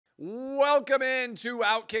Welcome into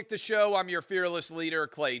OutKick the show. I'm your fearless leader,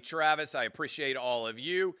 Clay Travis. I appreciate all of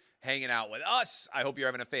you hanging out with us. I hope you're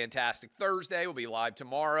having a fantastic Thursday. We'll be live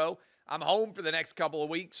tomorrow. I'm home for the next couple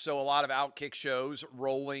of weeks, so a lot of OutKick shows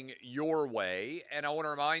rolling your way. And I want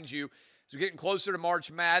to remind you, as we're getting closer to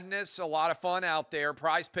March Madness, a lot of fun out there.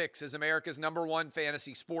 Prize Picks is America's #1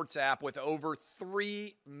 fantasy sports app with over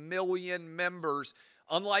 3 million members.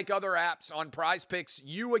 Unlike other apps on Prize Picks,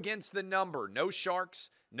 you against the number. No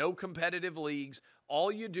sharks. No competitive leagues. All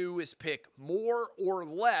you do is pick more or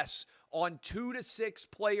less on 2 to 6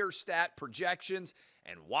 player stat projections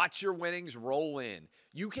and watch your winnings roll in.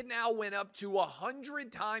 You can now win up to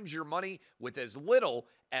 100 times your money with as little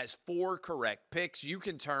as 4 correct picks. You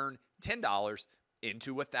can turn $10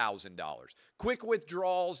 into $1,000. Quick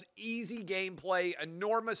withdrawals, easy gameplay,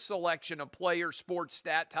 enormous selection of player sports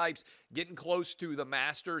stat types, getting close to the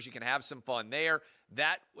Masters. You can have some fun there.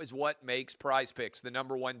 That is what makes Prize Picks the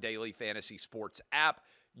 #1 daily fantasy sports app.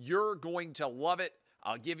 You're going to love it.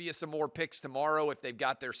 I'll give you some more picks tomorrow if they've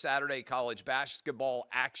got their Saturday college basketball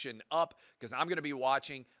action up, because I'm going to be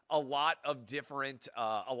watching a lot of different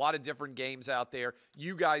games out there.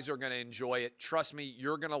 You guys are going to enjoy it. Trust me,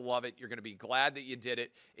 you're going to love it. You're going to be glad that you did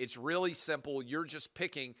it. It's really simple. You're just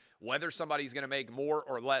picking whether somebody's going to make more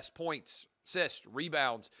or less points, assists,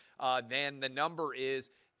 rebounds than the number is.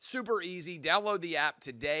 Super easy. Download the app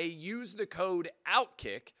today. Use the code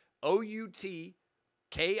OutKick, OUTKICK,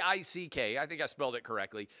 I think I spelled it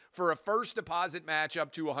correctly, for a first deposit match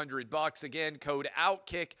up to $100. Again, code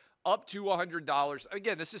OutKick up to $100.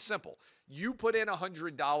 Again, this is simple. You put in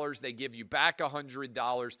 $100, they give you back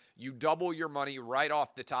 $100. You double your money right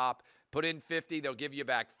off the top. Put in $50, they'll give you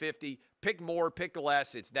back $50. Pick more, pick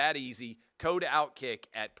less. It's that easy. Code OutKick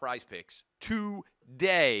at Prize Picks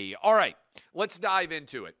today. All right, let's dive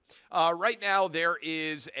into it. Right now, there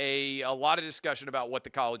is a lot of discussion about what the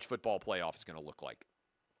college football playoff is going to look like.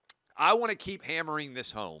 I want to keep hammering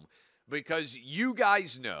this home because you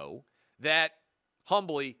guys know that,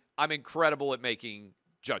 humbly, I'm incredible at making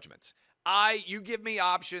judgments. You give me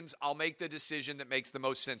options, I'll make the decision that makes the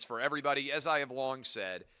most sense for everybody. As I have long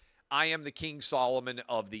said, I am the King Solomon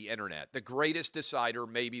of the internet, the greatest decider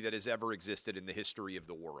maybe that has ever existed in the history of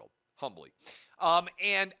the world, humbly.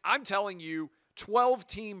 And I'm telling you,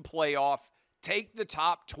 12-team playoff, take the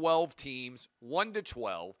top 12 teams, 1 to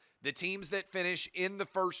 12. The teams that finish in the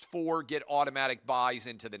first 4 get automatic buys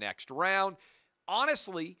into the next round.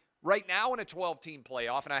 Honestly, right now in a 12-team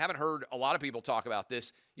playoff, and I haven't heard a lot of people talk about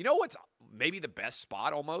this, you know what's maybe the best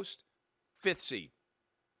spot almost? 5th seed.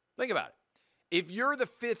 Think about it. If you're the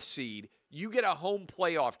 5th seed, you get a home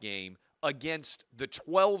playoff game against the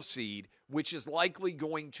 12 seed, which is likely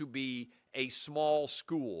going to be a small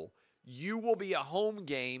school. You will be a home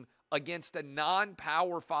game against a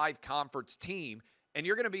non-Power 5 conference team, and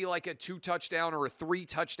you're going to be like a 2-touchdown or a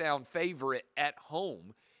 3-touchdown favorite at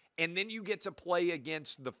home. And then you get to play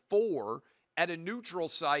against the 4 at a neutral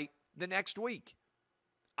site the next week.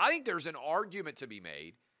 I think there's an argument to be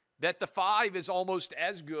made that the 5 is almost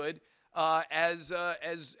as good as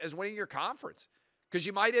winning your conference, because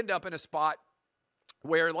you might end up in a spot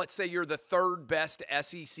where, let's say you're the 3rd best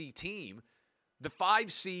SEC team. The 5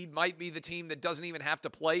 seed might be the team that doesn't even have to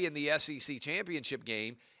play in the SEC championship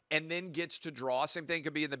game and then gets to draw. Same thing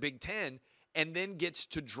could be in the Big Ten, and then gets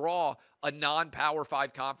to draw a non-Power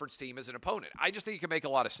 5 conference team as an opponent. I just think it can make a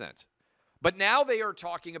lot of sense. But now they are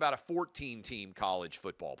talking about a 14-team college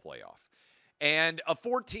football playoff. And a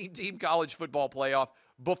 14-team college football playoff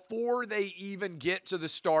before they even get to the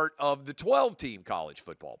start of the 12-team college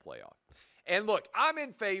football playoff. And look, I'm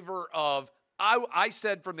in favor of, I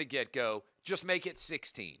said from the get-go, just make it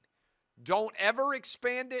 16. Don't ever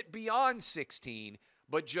expand it beyond 16,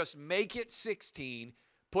 but just make it 16.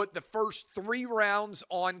 Put the first 3 rounds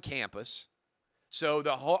on campus, so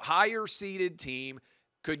the higher-seeded team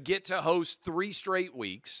could get to host 3 straight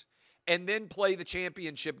weeks, and then play the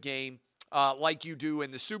championship game like you do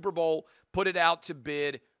in the Super Bowl. Put it out to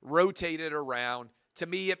bid, rotate it around. To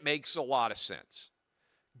me, it makes a lot of sense.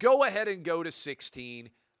 Go ahead and go to 16.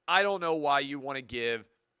 I don't know why you want to give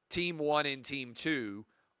Team 1 and Team 2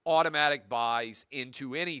 automatic buys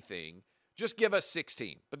into anything. Just give us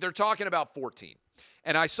 16. But they're talking about 14.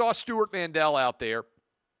 And I saw Stuart Mandel out there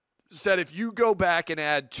said if you go back and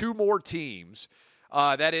add 2 more teams,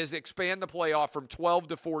 that is, expand the playoff from 12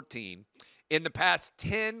 to 14, in the past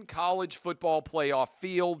 10 college football playoff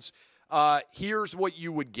fields, here's what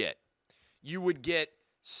you would get. You would get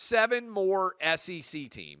 7 more SEC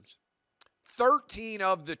teams. 13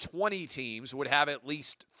 of the 20 teams would have at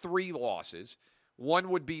least 3 losses. 1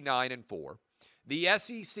 would be 9-4. The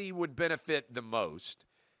SEC would benefit the most.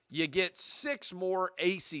 You get 6 more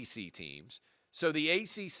ACC teams, so the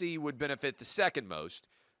ACC would benefit the second most.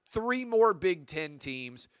 3 more Big Ten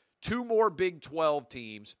teams, 2 more Big 12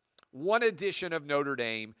 teams, 1 addition of Notre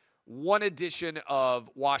Dame, 1 addition of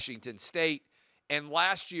Washington State, and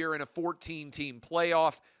last year in a 14-team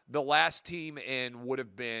playoff, the last team in would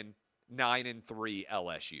have been 9-3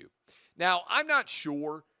 LSU. Now, I'm not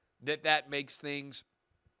sure that makes things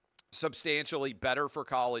substantially better for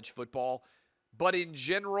college football, but in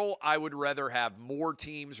general, I would rather have more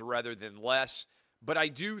teams rather than less. But I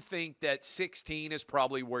do think that 16 is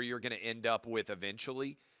probably where you're going to end up with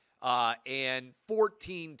eventually. And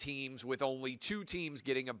 14 teams with only 2 teams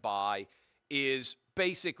getting a bye is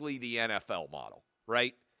basically the NFL model,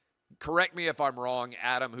 right? Correct me if I'm wrong,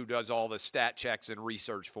 Adam, who does all the stat checks and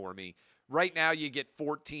research for me. Right now, you get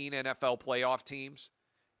 14 NFL playoff teams,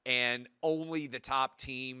 and only the top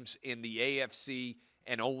teams in the AFC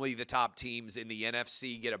and only the top teams in the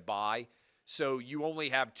NFC get a bye. So you only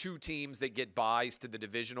have 2 teams that get byes to the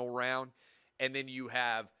divisional round, and then you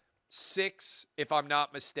have 6, if I'm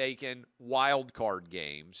not mistaken, wild card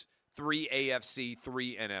games, 3 AFC,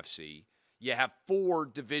 3 NFC. You have 4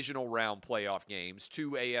 divisional round playoff games,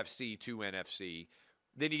 2 AFC, 2 NFC.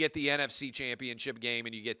 Then you get the NFC championship game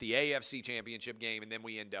and you get the AFC championship game, and then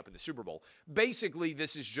we end up in the Super Bowl. Basically,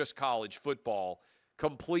 this is just college football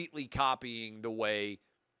completely copying the way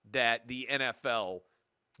that the NFL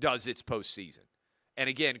does its postseason. And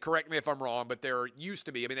again, correct me if I'm wrong, but there used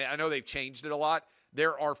to be, I mean, I know they've changed it a lot.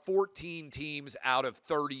 There are 14 teams out of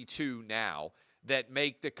 32 now that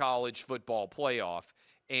make the college football playoff,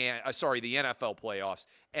 and the NFL playoffs,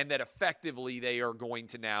 and that effectively they are going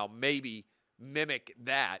to now maybe mimic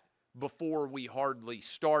that before we hardly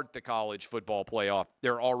start the college football playoff.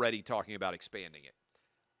 They're already talking about expanding it.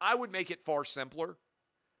 I would make it far simpler.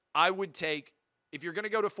 I would take, if you're going to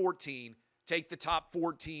go to 14, take the top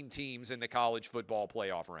 14 teams in the college football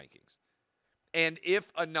playoff rankings. And if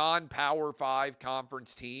a non-Power 5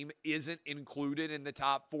 conference team isn't included in the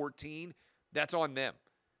top 14, that's on them.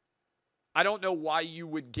 I don't know why you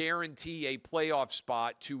would guarantee a playoff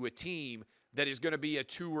spot to a team that is going to be a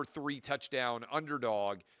 2 or 3 touchdown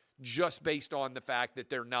underdog just based on the fact that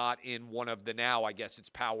they're not in one of the now, I guess it's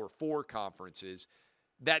Power 4 conferences.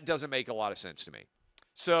 That doesn't make a lot of sense to me.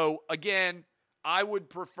 So, again, I would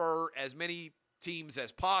prefer as many teams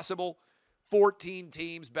as possible. 14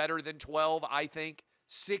 teams better than 12, I think.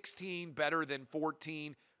 16 better than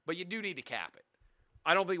 14, but you do need to cap it.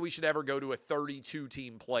 I don't think we should ever go to a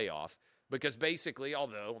 32-team playoff because basically,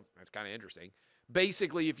 although that's kind of interesting,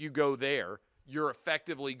 basically if you go there, you're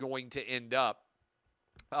effectively going to end up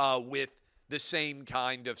with the same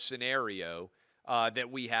kind of scenario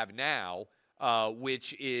that we have now,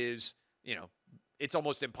 which is, it's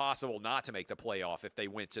almost impossible not to make the playoff if they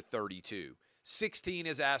went to 32. 16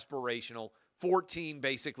 is aspirational. 14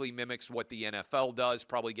 basically mimics what the NFL does,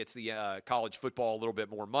 probably gets the college football a little bit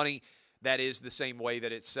more money. That is the same way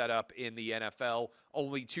that it's set up in the NFL.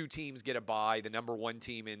 Only 2 teams get a bye, the number 1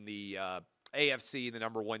 team in the AFC and the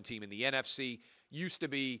number 1 team in the NFC. Used to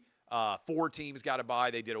be 4 teams got a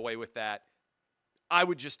bye. They did away with that. I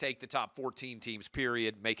would just take the top 14 teams,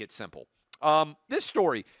 period, make it simple. This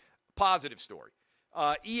story, positive story.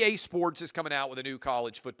 EA Sports is coming out with a new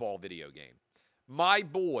college football video game. My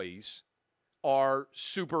boys are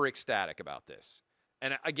super ecstatic about this.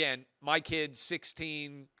 And again, my kids,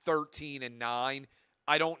 16, 13, and 9,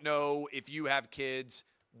 I don't know if you have kids,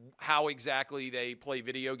 how exactly they play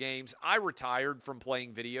video games. I retired from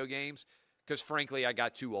playing video games because, frankly, I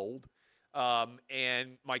got too old.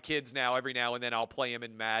 And my kids now, every now and then I'll play them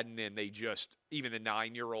in Madden, and they just, even the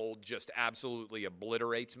 9-year-old just absolutely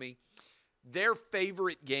obliterates me. Their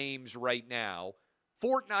favorite games right now,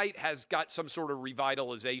 Fortnite has got some sort of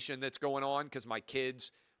revitalization that's going on because my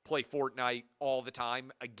kids play Fortnite all the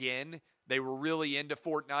time. Again, they were really into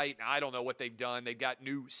Fortnite. I don't know what they've done. They've got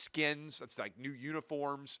new skins. That's like new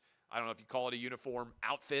uniforms. I don't know if you call it a uniform.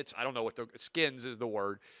 Outfits. I don't know what the skins is the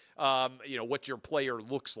word. What your player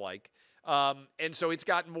looks like. And so it's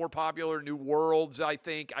gotten more popular. New worlds, I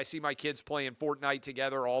think. I see my kids playing Fortnite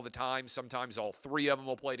together all the time. Sometimes all 3 of them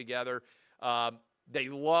will play together. They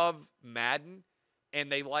love Madden,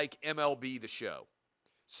 and they like MLB The Show.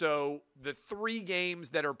 So the 3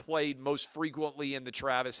 games that are played most frequently in the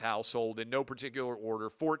Travis household, in no particular order,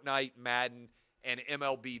 Fortnite, Madden, and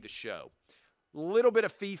MLB The Show. Little bit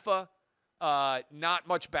of FIFA, not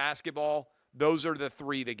much basketball. Those are the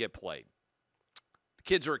 3 that get played. The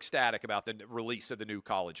kids are ecstatic about the release of the new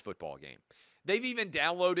college football game. They've even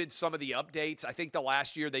downloaded some of the updates. I think the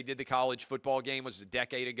last year they did the college football game was a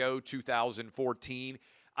decade ago, 2014.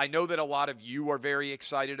 I know that a lot of you are very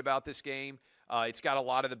excited about this game. It's got a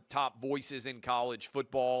lot of the top voices in college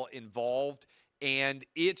football involved, and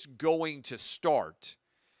it's going to start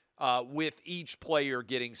with each player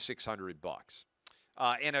getting $600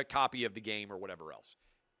 and a copy of the game or whatever else.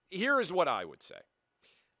 Here is what I would say.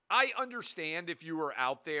 I understand if you are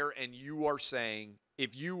out there and you are saying,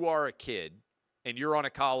 if you are a kid and you're on a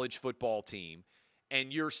college football team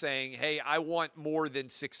and you're saying, hey, I want more than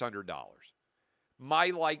 $600. My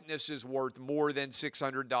likeness is worth more than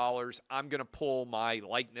 $600. I'm going to pull my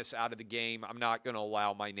likeness out of the game. I'm not going to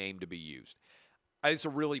allow my name to be used. It's a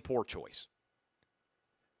really poor choice.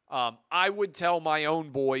 I would tell my own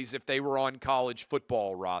boys if they were on college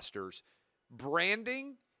football rosters,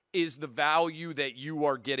 branding is the value that you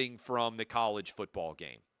are getting from the college football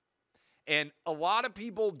game. And a lot of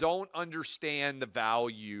people don't understand the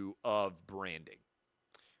value of branding.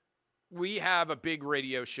 We have a big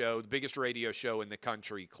radio show, the biggest radio show in the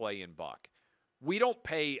country, Clay and Buck. We don't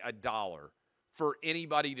pay $1 for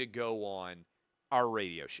anybody to go on our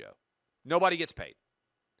radio show. Nobody gets paid.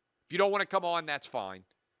 If you don't want to come on, that's fine.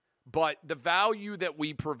 But the value that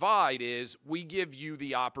we provide is we give you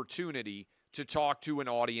the opportunity to talk to an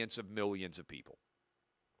audience of millions of people.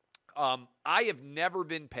 I have never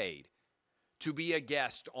been paid to be a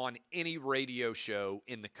guest on any radio show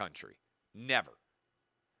in the country. Never.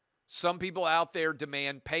 Some people out there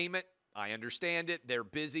demand payment. I understand it. They're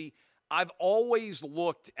busy. I've always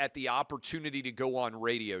looked at the opportunity to go on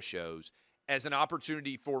radio shows as an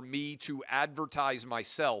opportunity for me to advertise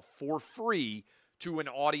myself for free to an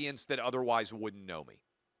audience that otherwise wouldn't know me.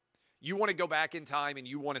 You want to go back in time and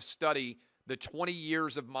you want to study the 20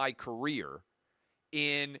 years of my career.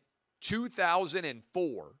 In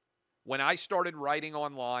 2004, when I started writing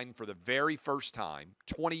online for the very first time,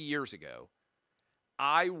 20 years ago,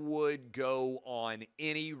 I would go on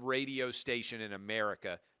any radio station in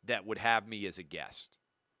America that would have me as a guest.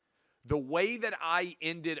 The way that I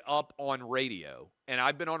ended up on radio, and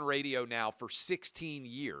I've been on radio now for 16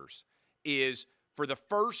 years, is for the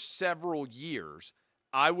first several years,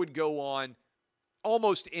 I would go on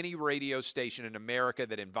almost any radio station in America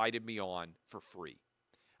that invited me on for free.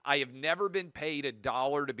 I have never been paid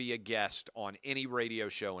 $1 to be a guest on any radio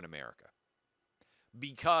show in America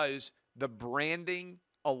because the branding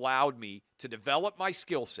allowed me to develop my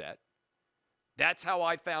skill set. That's how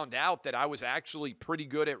I found out that I was actually pretty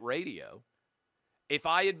good at radio. If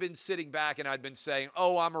I had been sitting back and I'd been saying,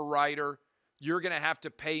 oh, I'm a writer, you're going to have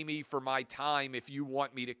to pay me for my time if you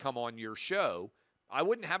want me to come on your show, I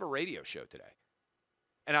wouldn't have a radio show today.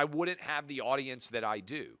 And I wouldn't have the audience that I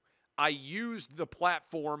do. I used the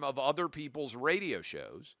platform of other people's radio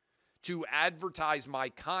shows to advertise my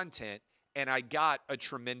content, and I got a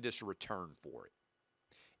tremendous return for it.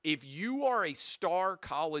 If you are a star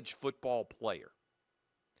college football player,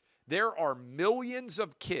 there are millions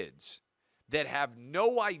of kids that have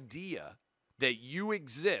no idea that you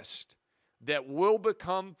exist that will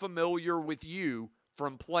become familiar with you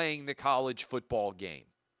from playing the college football game.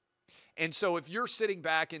 And so if you're sitting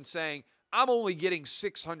back and saying, I'm only getting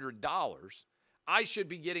 $600, I should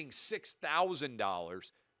be getting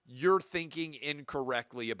 $6,000, you're thinking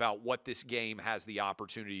incorrectly about what this game has the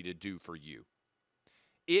opportunity to do for you.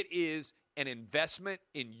 It is an investment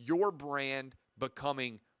in your brand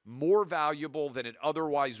becoming more valuable than it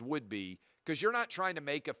otherwise would be because you're not trying to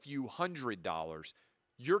make a few $100s.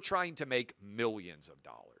 You're trying to make millions of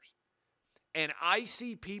dollars. And I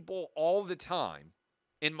see people all the time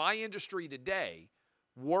in my industry today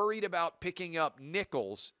worried about picking up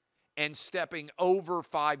nickels and stepping over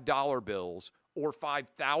 $5 bills or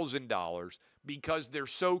 $5,000 because they're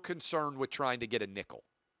so concerned with trying to get a nickel.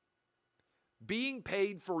 Being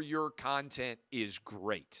paid for your content is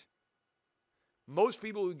great. Most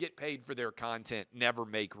people who get paid for their content never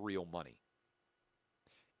make real money.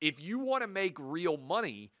 If you want to make real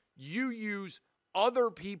money, you use other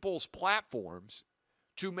people's platforms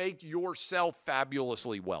to make yourself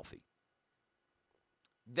fabulously wealthy.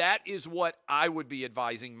 That is what I would be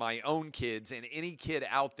advising my own kids and any kid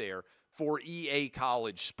out there for EA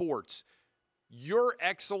College sports. Your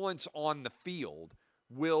excellence on the field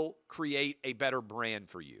will create a better brand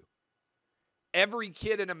for you. Every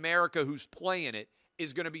kid in America who's playing it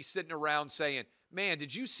is going to be sitting around saying, man,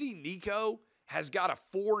 did you see Nico has got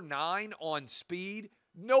a 4.9 on speed?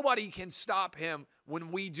 Nobody can stop him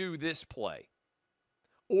when we do this play.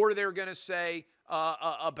 Or they're going to say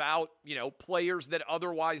about, players that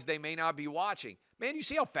otherwise they may not be watching. Man, you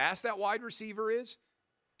see how fast that wide receiver is?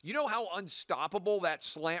 You know how unstoppable that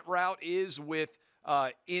slant route is with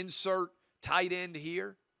insert tight end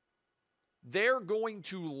here? They're going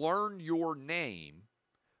to learn your name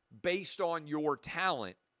based on your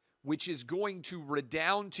talent which is going to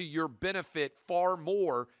redound to your benefit far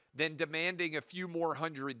more than demanding a few more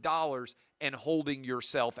 $100 and holding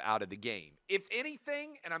yourself out of the game. If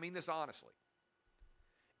anything, and I mean this honestly,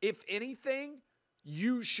 if anything,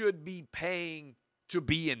 you should be paying to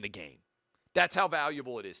be in the game. That's how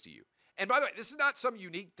valuable it is to you. And by the way, this is not some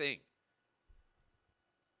unique thing.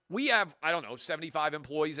 We have, 75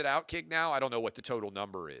 employees at OutKick now. I don't know what the total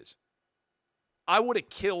number is. I would have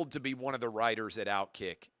killed to be one of the writers at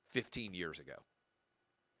OutKick 15 years ago.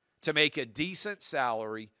 To make a decent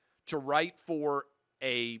salary, to write for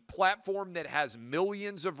a platform that has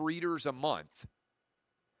millions of readers a month.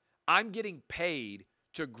 I'm getting paid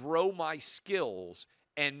to grow my skills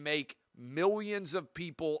and make millions of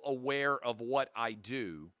people aware of what I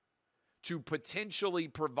do, to potentially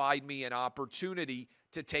provide me an opportunity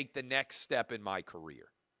to take the next step in my career.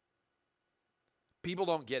 People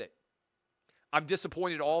don't get it. I'm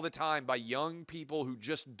disappointed all the time by young people who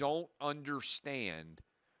just don't understand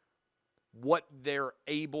what they're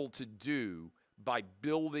able to do by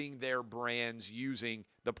building their brands using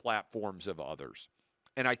the platforms of others.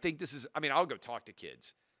 And I think this is, I'll go talk to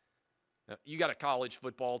kids. You got a college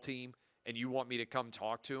football team and you want me to come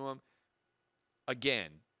talk to them?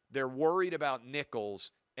 Again, they're worried about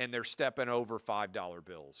nickels and they're stepping over $5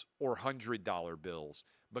 bills or $100 bills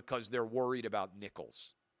because they're worried about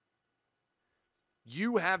nickels.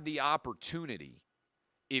 You have the opportunity,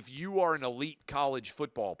 if you are an elite college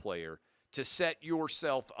football player, to set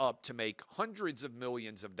yourself up to make hundreds of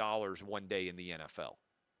millions of dollars one day in the NFL.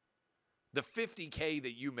 The $50K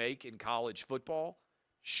that you make in college football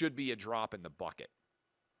should be a drop in the bucket.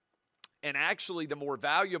 And actually, the more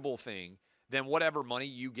valuable thing than whatever money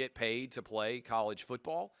you get paid to play college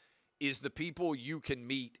football is the people you can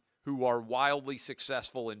meet who are wildly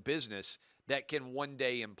successful in business that can one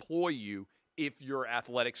day employ you if your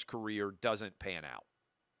athletics career doesn't pan out.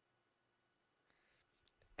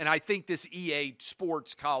 And I think this EA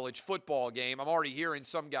Sports college football game, I'm already hearing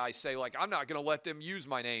some guys say, like, I'm not going to let them use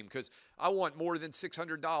my name because I want more than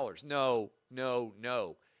 $600.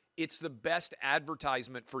 No. It's the best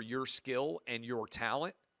advertisement for your skill and your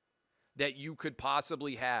talent that you could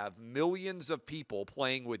possibly have. Millions of people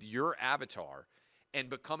playing with your avatar and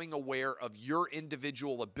becoming aware of your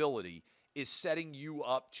individual ability is setting you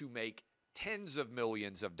up to make tens of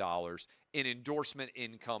millions of dollars in endorsement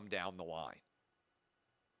income down the line.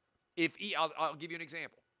 I'll give you an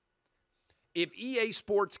example. If EA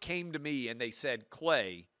Sports came to me and they said,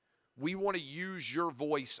 Clay, we want to use your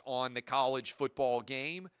voice on the college football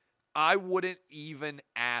game, I wouldn't even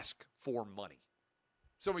ask for money.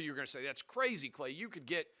 Some of you are going to say, that's crazy, Clay. You could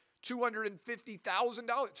get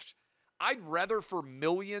 $250,000. I'd rather for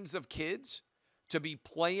millions of kids to be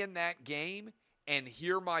playing that game and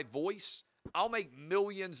hear my voice. I'll make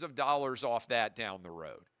millions of dollars off that down the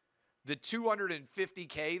road. The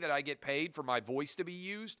 $250K that I get paid for my voice to be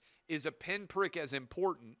used is a pinprick as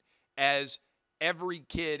important as every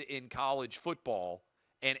kid in college football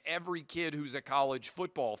and every kid who's a college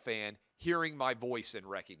football fan hearing my voice and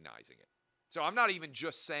recognizing it. So I'm not even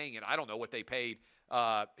just saying it. I don't know what they paid.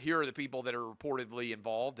 Here are the people that are reportedly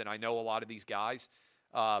involved, and I know a lot of these guys.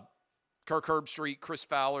 Kirk Herbstreit, Chris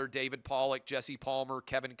Fowler, David Pollock, Jesse Palmer,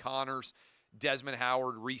 Kevin Connors, Desmond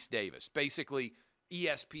Howard, Reese Davis. Basically,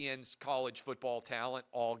 ESPN's college football talent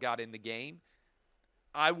all got in the game.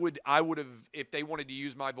 I would have, if they wanted to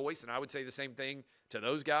use my voice, and I would say the same thing to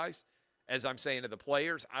those guys as I'm saying to the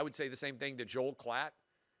players. I would say the same thing to Joel Klatt,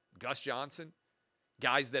 Gus Johnson,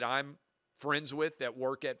 guys that I'm friends with that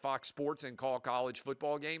work at Fox Sports and call college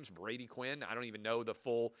football games. Brady Quinn. I don't even know the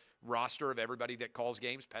full roster of everybody that calls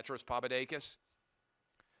games. Petros Papadakis.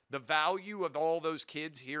 The value of all those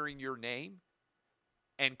kids hearing your name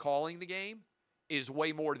and calling the game is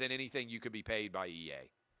way more than anything you could be paid by EA.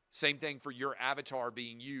 Same thing for your avatar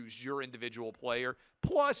being used, your individual player.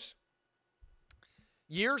 Plus,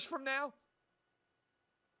 years from now,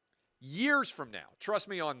 trust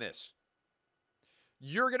me on this,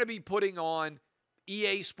 you're going to be putting on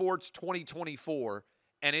EA Sports 2024,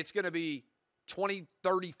 and it's going to be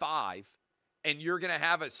 2035, and you're going to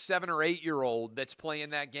have a 7 or 8-year-old that's playing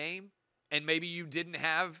that game, and maybe you didn't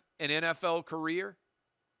have an NFL career.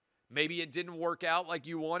 Maybe it didn't work out like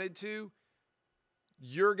you wanted to.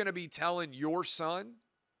 You're going to be telling your son,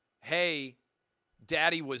 hey,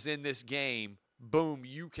 daddy was in this game. Boom,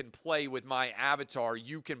 you can play with my avatar.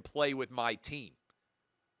 You can play with my team.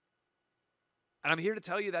 And I'm here to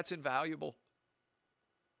tell you that's invaluable.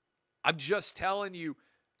 I'm just telling you,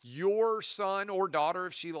 your son or daughter,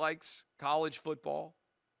 if she likes college football,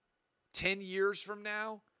 10 years from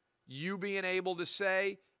now, you being able to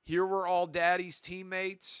say, here were all daddy's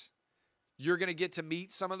teammates. You're going to get to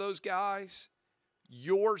meet some of those guys.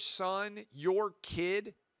 Your son, your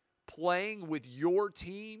kid playing with your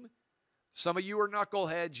team. Some of you are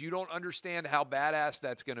knuckleheads. You don't understand how badass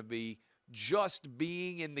that's going to be. Just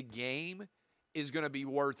being in the game is going to be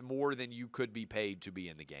worth more than you could be paid to be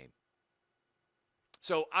in the game.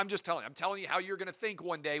 So I'm telling you how you're going to think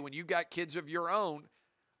one day when you got kids of your own.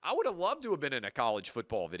 I would have loved to have been in a college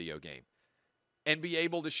football video game and be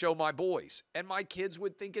able to show my boys. And my kids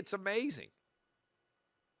would think it's amazing.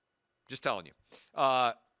 Just telling you.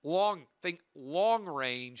 Think long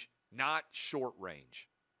range, not short range.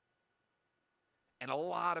 And a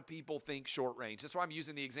lot of people think short range. That's why I'm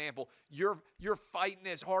using the example. You're fighting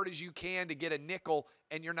as hard as you can to get a nickel,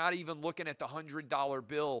 and you're not even looking at the $100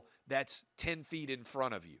 bill that's 10 feet in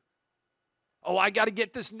front of you. Oh, I got to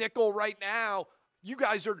get this nickel right now. You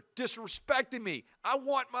guys are disrespecting me. I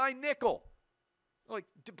want my nickel. Like,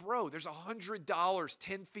 bro, there's $100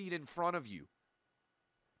 10 feet in front of you.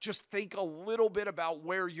 Just think a little bit about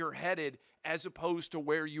where you're headed as opposed to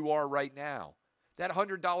where you are right now. That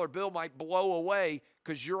 $100 bill might blow away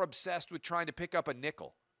because you're obsessed with trying to pick up a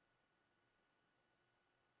nickel.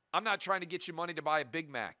 I'm not trying to get you money to buy a Big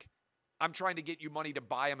Mac. I'm trying to get you money to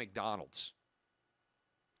buy a McDonald's.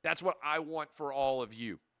 That's what I want for all of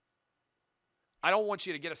you. I don't want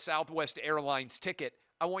you to get a Southwest Airlines ticket.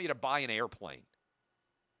 I want you to buy an airplane.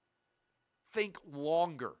 Think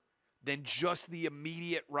longer than just the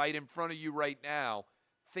immediate right in front of you right now.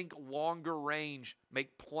 Think longer range.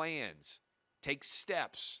 Make plans. Take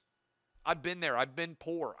steps. I've been there. I've been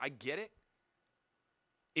poor. I get it.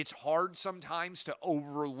 It's hard sometimes to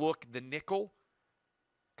overlook the nickel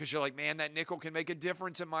because you're like, man, that nickel can make a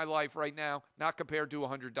difference in my life right now. Not compared to a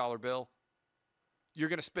 $100 bill. You're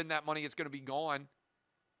going to spend that money. It's going to be gone.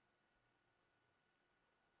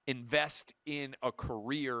 Invest in a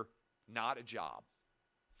career, not a job.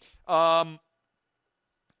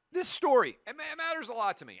 This story, it matters a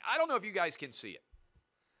lot to me. I don't know if you guys can see it.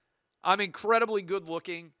 I'm incredibly good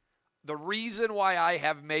looking. The reason why I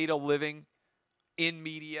have made a living in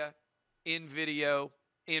media, in video,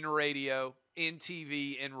 in radio, in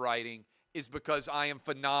TV, in writing is because I am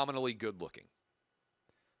phenomenally good looking.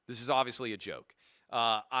 This is obviously a joke.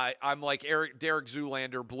 I'm like Derek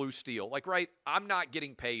Zoolander, Blue Steel. Like, right, I'm not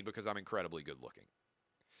getting paid because I'm incredibly good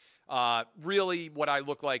looking. Really, what I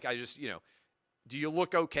look like, I just, do you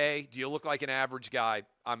look okay? Do you look like an average guy?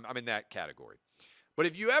 I'm in that category. But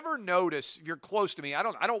if you ever notice, if you're close to me, I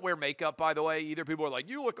don't wear makeup, by the way, either. People are like,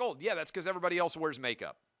 you look old. Yeah, that's because everybody else wears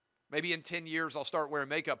makeup. Maybe in 10 years, I'll start wearing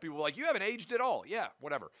makeup. People are like, you haven't aged at all. Yeah,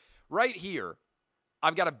 whatever. Right here,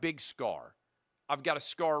 I've got a big scar. I've got a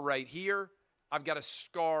scar right here. I've got a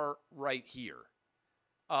scar right here.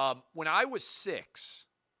 When I was 6,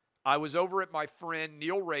 I was over at my friend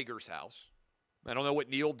Neil Rager's house. I don't know what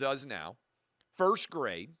Neil does now. First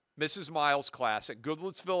grade, Mrs. Miles' class at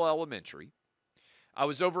Goodlettsville Elementary. I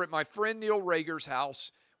was over at my friend Neil Rager's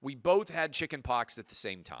house. We both had chicken pox at the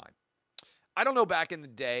same time. I don't know back in the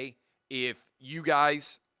day if you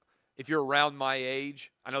guys, if you're around my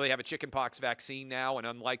age, I know they have a chicken pox vaccine now, and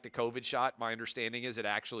unlike the COVID shot, my understanding is it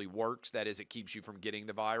actually works. That is, it keeps you from getting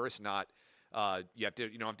the virus, not you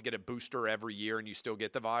don't have to get a booster every year and you still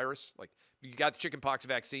get the virus. Like, you got the chicken pox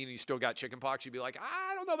vaccine and you still got chicken pox, you'd be like,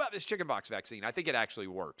 I don't know about this chicken pox vaccine. I think it actually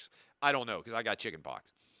works. I don't know because I got chicken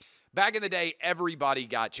pox. Back in the day, everybody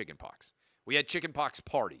got chicken pox. We had chicken pox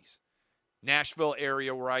parties. Nashville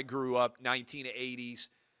area where I grew up, 1980s,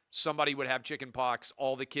 somebody would have chicken pox.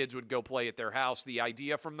 All the kids would go play at their house. The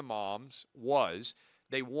idea from the moms was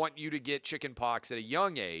they want you to get chicken pox at a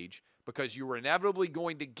young age because you were inevitably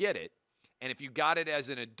going to get it. And if you got it as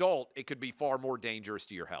an adult, it could be far more dangerous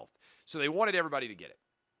to your health. So they wanted everybody to get it.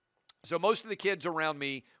 So most of the kids around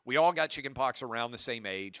me, we all got chicken pox around the same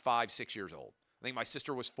age, 5, 6 years old. I think my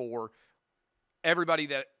sister was 4. Everybody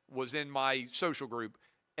that was in my social group,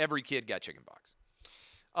 every kid got chicken pox.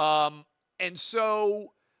 And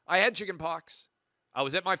so I had chicken pox. I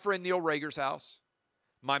was at my friend Neil Rager's house.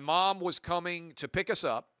 My mom was coming to pick us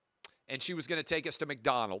up, and she was going to take us to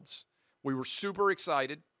McDonald's. We were super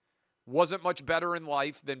excited. Wasn't much better in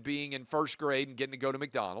life than being in first grade and getting to go to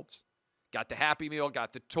McDonald's. Got the Happy Meal,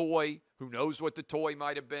 got the toy. Who knows what the toy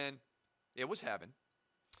might have been? It was heaven.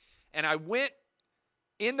 And I went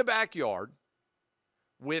in the backyard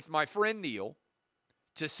with my friend Neil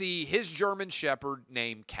to see his German Shepherd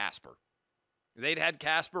named Casper. They'd had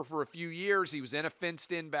Casper for a few years. He was in a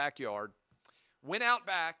fenced-in backyard. Went out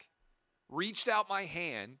back, reached out my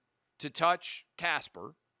hand to touch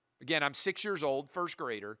Casper. Again, I'm 6 years old, first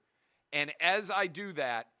grader. And as I do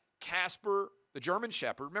that, Casper, the German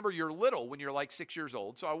Shepherd, remember you're little when you're like 6 years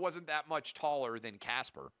old, so I wasn't that much taller than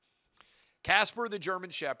Casper. Casper the German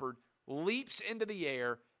Shepherd leaps into the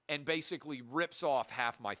air and basically rips off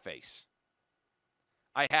half my face.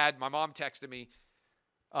 My mom texted me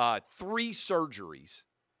 3 surgeries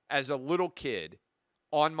as a little kid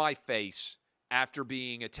on my face after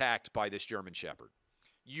being attacked by this German Shepherd.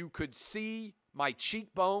 You could see my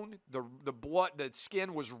cheekbone, the blood, the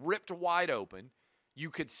skin was ripped wide open. You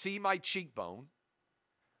could see my cheekbone.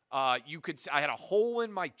 I had a hole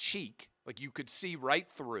in my cheek, like you could see right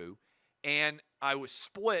through, and I was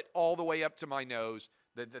split all the way up to my nose.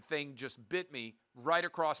 The thing just bit me right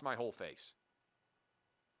across my whole face.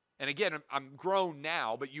 And again, I'm grown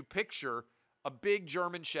now, but you picture a big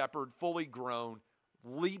German Shepherd, fully grown,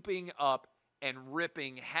 leaping up and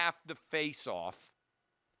ripping half the face off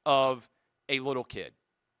of a little kid.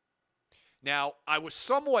 Now, I was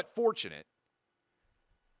somewhat fortunate.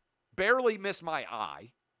 Barely missed my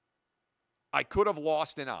eye. I could have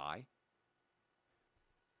lost an eye.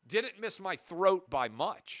 Didn't miss my throat by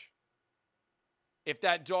much. If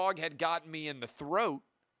that dog had gotten me in the throat,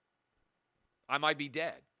 I might be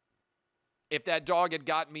dead. If that dog had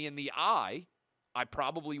gotten me in the eye, I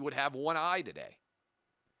probably would have one eye today.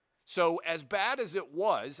 So as bad as it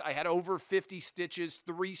was, I had over 50 stitches,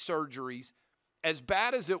 3 surgeries. As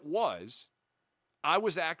bad as it was, I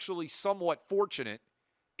was actually somewhat fortunate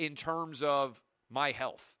in terms of my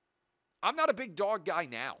health. I'm not a big dog guy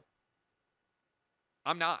now.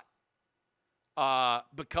 I'm not.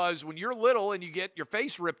 Because when you're little and you get your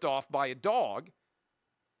face ripped off by a dog,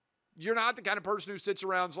 you're not the kind of person who sits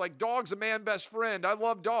around and is like, dog's a man's best friend. I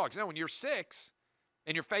love dogs. No, when you're 6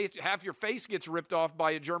 and half your face gets ripped off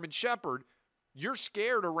by a German Shepherd, you're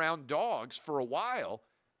scared around dogs for a while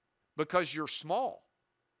because you're small.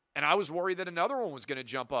 And I was worried that another one was going to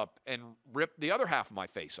jump up and rip the other half of my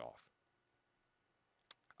face off.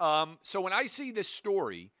 So when I see this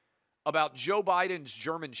story about Joe Biden's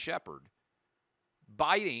German Shepherd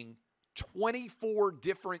biting 24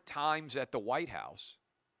 different times at the White House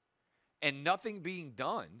and nothing being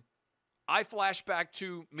done, I flash back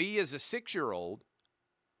to me as a 6-year-old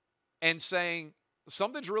and saying,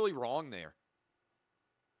 something's really wrong there.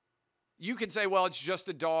 You can say, well, it's just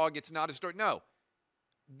a dog. It's not a story. No,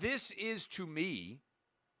 this is to me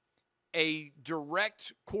a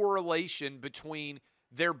direct correlation between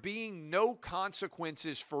there being no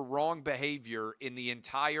consequences for wrong behavior in the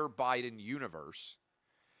entire Biden universe,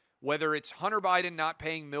 whether it's Hunter Biden not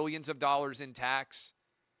paying millions of dollars in tax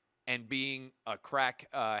and being a crack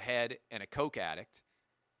head and a coke addict,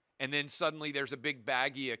 and then suddenly there's a big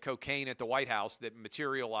baggie of cocaine at the White House that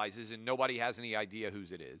materializes and nobody has any idea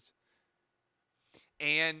whose it is.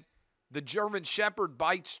 And the German Shepherd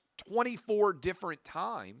bites 24 different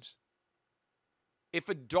times. If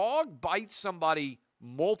a dog bites somebody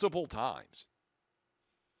multiple times,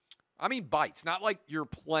 I mean bites, not like you're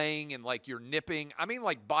playing and like you're nipping. I mean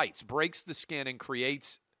like bites, breaks the skin and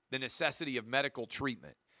creates the necessity of medical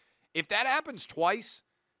treatment. If that happens twice,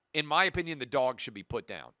 in my opinion, the dog should be put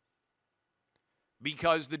down.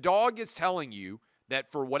 Because the dog is telling you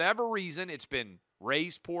that for whatever reason, it's been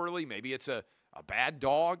raised poorly. Maybe it's a bad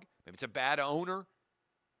dog. Maybe it's a bad owner.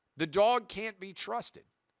 The dog can't be trusted.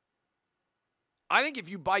 I think if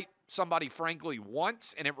you bite somebody, frankly,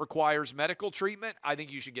 once and it requires medical treatment, I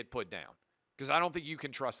think you should get put down because I don't think you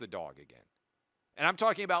can trust the dog again. And I'm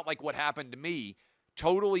talking about like what happened to me,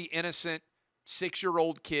 totally innocent,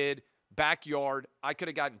 6-year-old kid, backyard. I could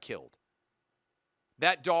have gotten killed.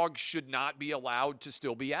 That dog should not be allowed to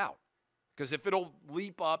still be out because if it'll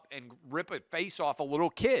leap up and rip a face off a little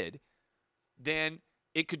kid, then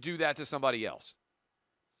it could do that to somebody else.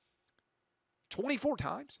 24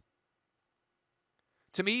 times?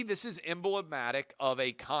 To me, this is emblematic of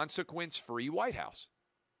a consequence-free White House.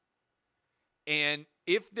 And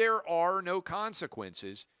if there are no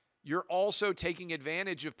consequences, you're also taking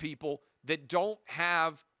advantage of people that don't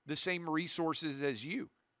have the same resources as you.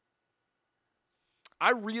 I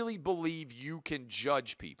really believe you can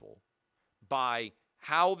judge people by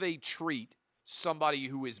how they treat somebody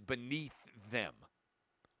who is beneath them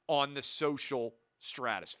on the social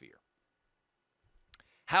stratosphere.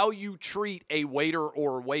 How you treat a waiter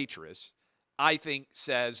or waitress, I think,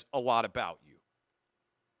 says a lot about you.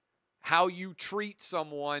 How you treat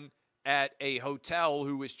someone at a hotel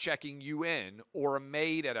who is checking you in or a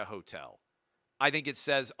maid at a hotel, I think it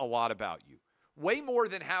says a lot about you. Way more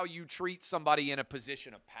than how you treat somebody in a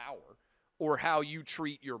position of power or how you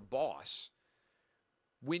treat your boss.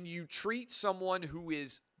 When you treat someone who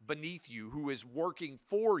is beneath you, who is working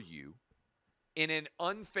for you in an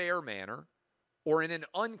unfair manner or in an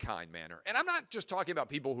unkind manner, and I'm not just talking about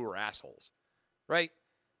people who are assholes, right?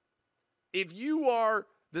 If you are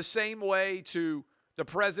the same way to the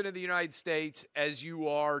president of the United States as you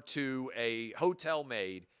are to a hotel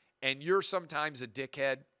maid, and you're sometimes a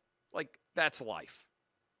dickhead, like, that's life,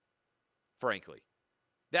 frankly.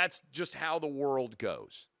 That's just how the world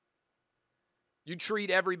goes. You treat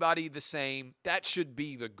everybody the same. That should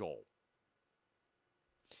be the goal.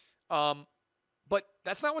 But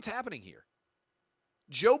that's not what's happening here.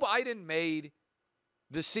 Joe Biden made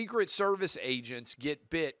the Secret Service agents get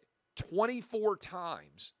bit 24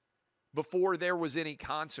 times before there was any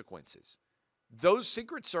consequences. Those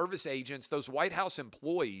Secret Service agents, those White House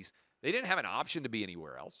employees, they didn't have an option to be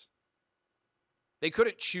anywhere else. They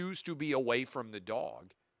couldn't choose to be away from the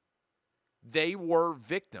dog. They were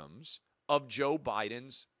victims of Joe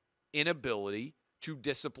Biden's inability to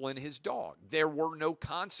discipline his dog. There were no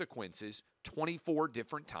consequences 24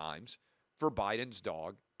 different times for Biden's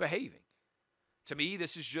dog behaving. To me,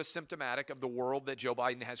 this is just symptomatic of the world that Joe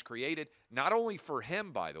Biden has created, not only for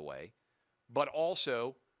him, by the way, but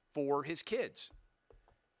also for his kids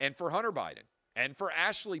and for Hunter Biden and for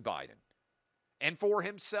Ashley Biden and for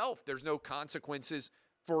himself. There's no consequences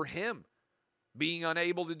for him being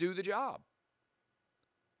unable to do the job.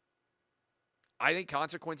 I think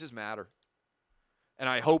consequences matter. And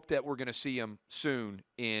I hope that we're going to see them soon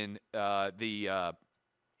in the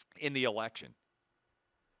election.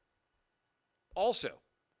 Also,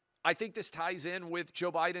 I think this ties in with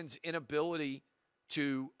Joe Biden's inability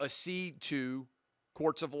to accede to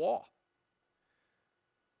courts of law.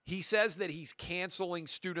 He says that he's canceling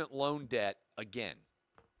student loan debt again.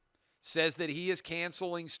 Says that he is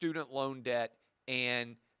canceling student loan debt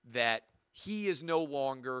and that he is no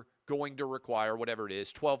longer going to require, whatever it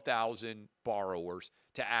is, 12,000 borrowers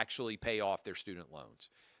to actually pay off their student loans.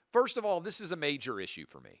 First of all, this is a major issue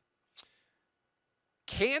for me.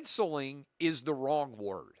 Canceling is the wrong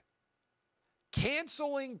word.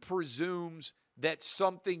 Canceling presumes that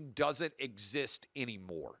something doesn't exist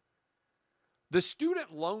anymore. The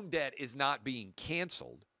student loan debt is not being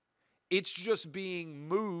canceled. It's just being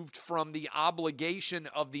moved from the obligation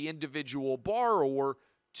of the individual borrower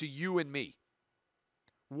to you and me.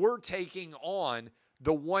 We're taking on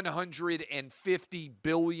the $150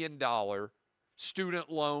 billion student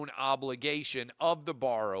loan obligation of the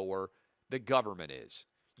borrower. The government is.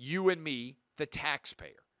 You and me, the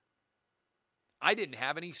taxpayer. I didn't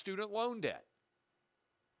have any student loan debt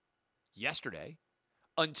yesterday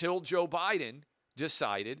until Joe Biden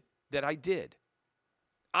decided that I did.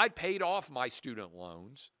 I paid off my student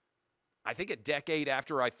loans, I think a decade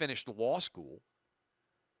after I finished law school.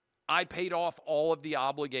 I paid off all of the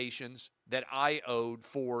obligations that I owed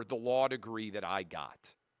for the law degree that I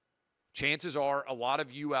got. Chances are a lot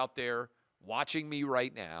of you out there watching me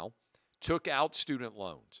right now took out student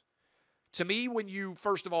loans. To me, when you,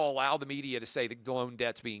 first of all, allow the media to say the loan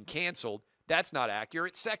debt's being canceled, that's not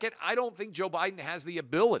accurate. Second, I don't think Joe Biden has the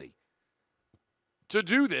ability to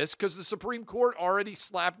do this because the Supreme Court already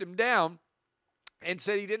slapped him down and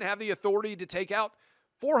said he didn't have the authority to take out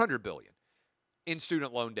 $400 billion in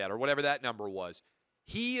student loan debt or whatever that number was.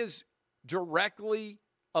 He is directly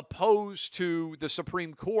opposed to the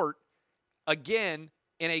Supreme Court. Again,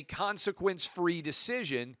 in a consequence-free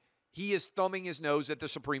decision, he is thumbing his nose at the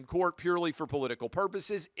Supreme Court purely for political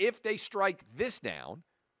purposes. If they strike this down,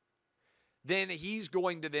 then he's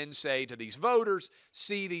going to then say to these voters,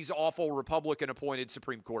 see these awful Republican-appointed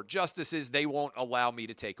Supreme Court justices, they won't allow me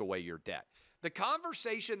to take away your debt. The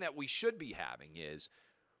conversation that we should be having is,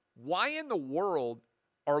 why in the world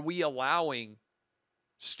are we allowing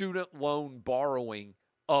student loan borrowing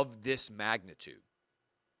of this magnitude?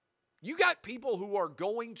 You got people who are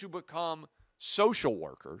going to become social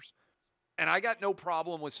workers, and I got no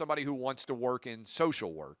problem with somebody who wants to work in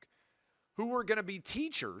social work, who are going to be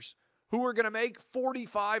teachers who are going to make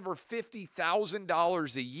 $45,000 or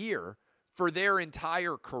 $50,000 a year for their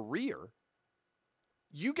entire career.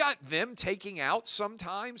 You got them taking out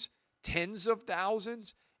sometimes tens of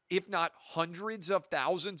thousands, if not hundreds of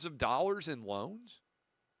thousands of dollars in loans.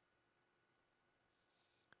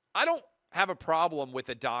 I don't have a problem with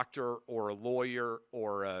a doctor or a lawyer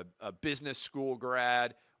or a business school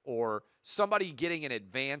grad or somebody getting an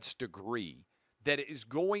advanced degree that is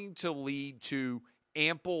going to lead to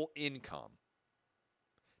ample income,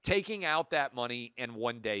 taking out that money and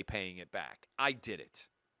one day paying it back. I did it.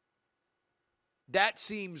 That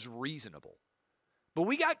seems reasonable. But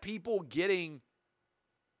we got people getting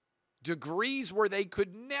degrees where they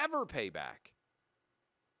could never pay back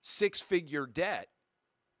six-figure debt,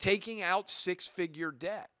 taking out six-figure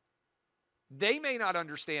debt. They may not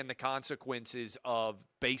understand the consequences of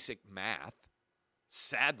basic math.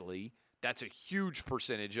 Sadly, that's a huge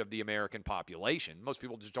percentage of the American population. Most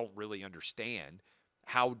people just don't really understand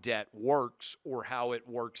how debt works or how it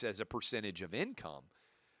works as a percentage of income.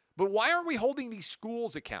 But why aren't we holding these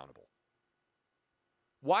schools accountable?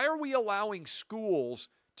 Why are we allowing schools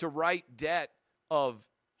to write debt of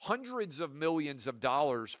hundreds of millions of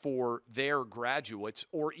dollars for their graduates,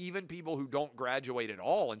 or even people who don't graduate at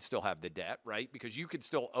all and still have the debt, right? Because you could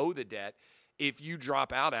still owe the debt if you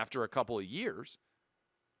drop out after a couple of years.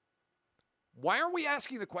 Why aren't we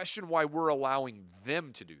asking the question why we're allowing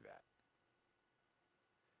them to do that?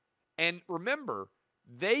 And remember,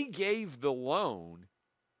 they gave the loan.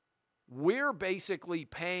 We're basically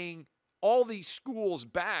paying all these schools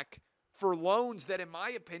back for loans that, in my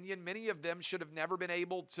opinion, many of them should have never been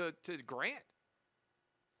able to grant.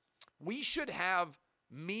 We should have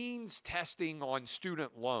means testing on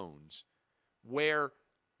student loans where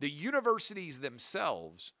the universities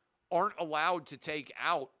themselves aren't allowed to take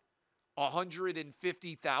out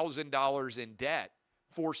 $150,000 in debt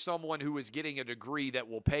for someone who is getting a degree that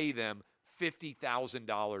will pay them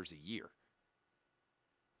 $50,000 a year.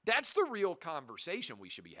 That's the real conversation we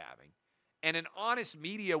should be having. And an honest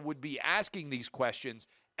media would be asking these questions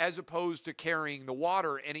as opposed to carrying the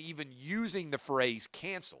water and even using the phrase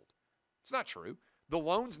canceled. It's not true. The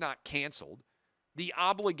loan's not canceled. The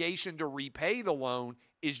obligation to repay the loan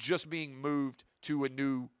is just being moved to a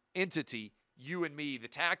new entity, you and me, the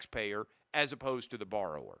taxpayer, as opposed to the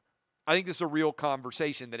borrower. I think this is a real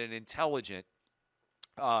conversation that an intelligent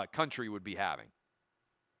country would be having.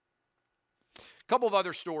 A couple of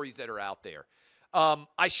other stories that are out there.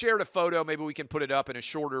 I shared a photo, maybe we can put it up in a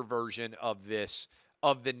shorter version of this,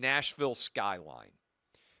 of the Nashville skyline.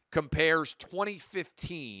 Compares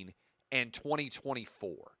 2015 and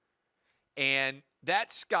 2024. And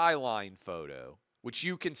that skyline photo, which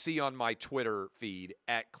you can see on my Twitter feed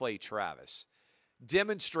at Clay Travis,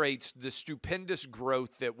 demonstrates the stupendous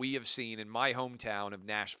growth that we have seen in my hometown of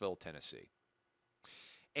Nashville, Tennessee.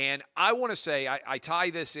 And I want to say, I tie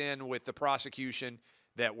this in with the prosecution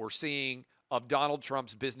that we're seeing of Donald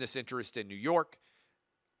Trump's business interest in New York.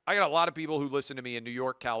 I got a lot of people who listen to me in New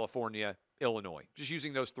York, California, Illinois, just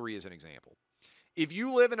using those three as an example. If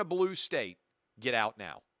you live in a blue state, get out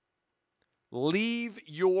now. Leave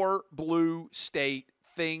your blue state.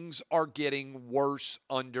 Things are getting worse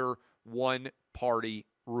under one-party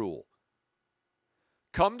rule.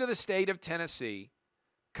 Come to the state of Tennessee.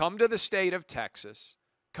 Come to the state of Texas.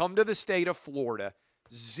 Come to the state of Florida.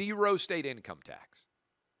 0 state income tax.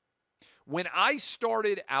 When I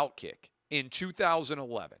started OutKick in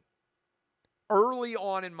 2011, early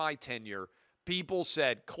on in my tenure, people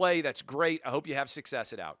said, Clay, that's great. I hope you have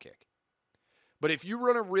success at OutKick. But if you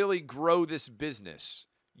want to really grow this business,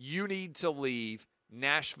 you need to leave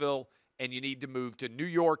Nashville and you need to move to New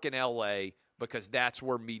York and LA because that's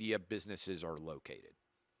where media businesses are located.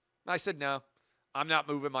 And I said, no, I'm not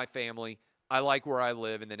moving my family. I like where I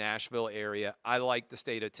live in the Nashville area. I like the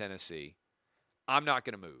state of Tennessee. I'm not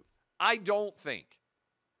going to move. I don't think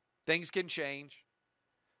things can change.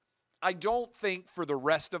 I don't think for the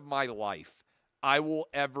rest of my life I will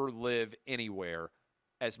ever live anywhere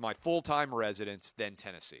as my full-time residence than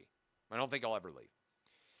Tennessee. I don't think I'll ever leave.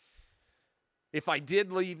 If I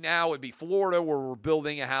did leave now, it would be Florida, where we're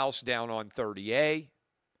building a house down on 30A.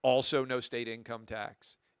 Also no state income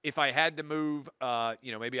tax. If I had to move,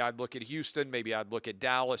 maybe I'd look at Houston. Maybe I'd look at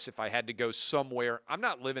Dallas. If I had to go somewhere, I'm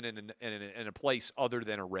not living in a place other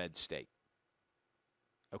than a red state.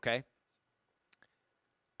 Okay?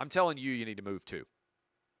 I'm telling you, you need to move too.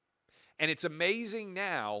 And it's amazing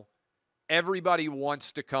now, everybody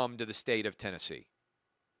wants to come to the state of Tennessee.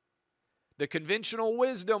 The conventional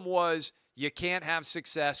wisdom was you can't have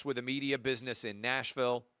success with a media business in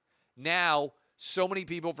Nashville. Now, so many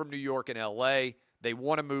people from New York and LA, they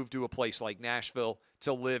want to move to a place like Nashville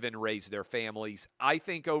to live and raise their families. I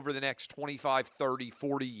think over the next 25, 30,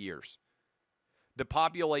 40 years, the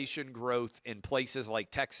population growth in places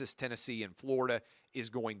like Texas, Tennessee, and Florida is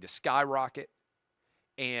going to skyrocket.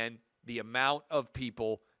 And the amount of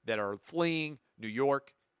people that are fleeing New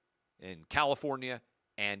York and California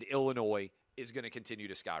and Illinois is going to continue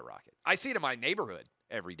to skyrocket. I see it in my neighborhood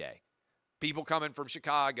every day. People coming from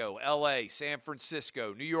Chicago, LA, San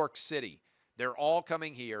Francisco, New York City. They're all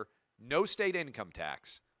coming here. No state income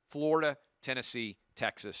tax. Florida, Tennessee,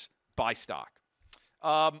 Texas, buy stock.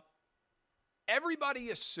 Everybody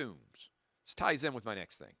assumes, this ties in with my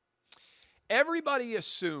next thing. Everybody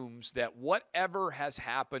assumes that whatever has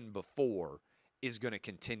happened before is going to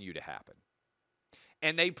continue to happen.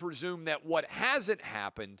 And they presume that what hasn't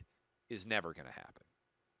happened is never going to happen.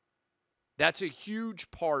 That's a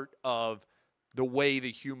huge part of the way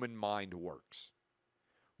the human mind works.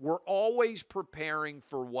 We're always preparing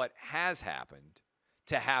for what has happened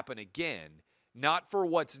to happen again not for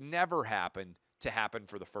what's never happened to happen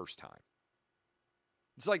for the first time.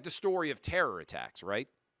 It's like the story of terror attacks, right?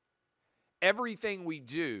 Everything we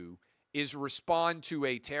do is respond to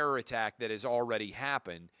a terror attack that has already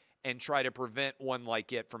happened and try to prevent one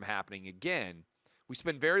like it from happening again. We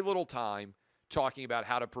spend very little time talking about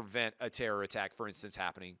how to prevent a terror attack, for instance,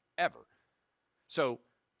 happening ever. So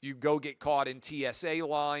if you go get caught in TSA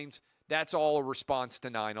lines, that's all a response to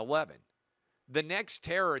 9/11. The next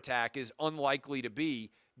terror attack is unlikely to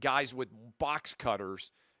be guys with box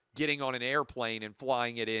cutters getting on an airplane and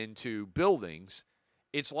flying it into buildings.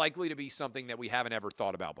 It's likely to be something that we haven't ever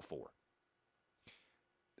thought about before.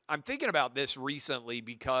 I'm thinking about this recently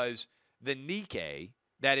because the Nikkei,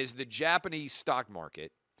 that is the Japanese stock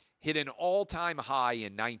market, hit an all-time high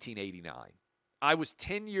in 1989. I was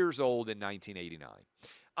 10 years old in 1989.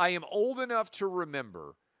 I am old enough to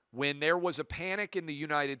remember when there was a panic in the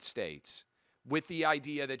United States with the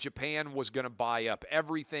idea that Japan was going to buy up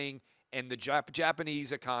everything and the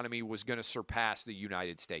Japanese economy was going to surpass the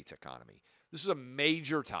United States economy. This is a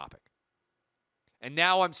major topic. And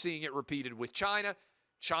now I'm seeing it repeated with China.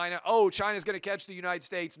 China's going to catch the United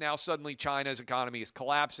States. Now suddenly China's economy is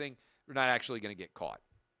collapsing. They're not actually going to get caught.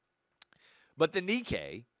 But the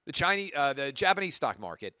Nikkei, the Japanese stock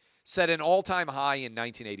market, set an all-time high in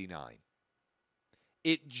 1989.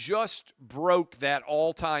 It just broke that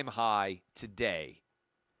all-time high today,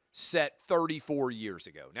 set 34 years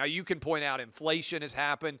ago. Now, you can point out inflation has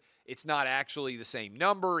happened. It's not actually the same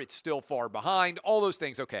number. It's still far behind. All those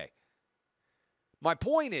things, okay. My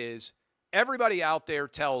point is, everybody out there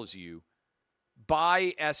tells you,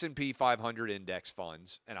 buy S&P 500 index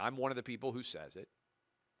funds, and I'm one of the people who says it.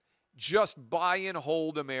 Just buy and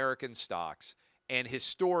hold American stocks, and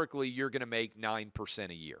historically, you're going to make 9%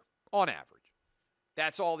 a year, on average.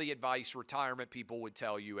 That's all the advice retirement people would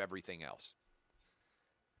tell you, everything else.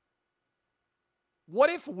 What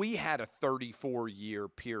if we had a 34-year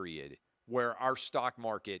period where our stock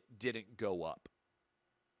market didn't go up?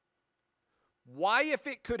 Why, if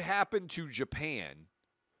it could happen to Japan,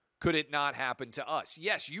 could it not happen to us?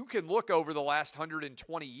 Yes, you can look over the last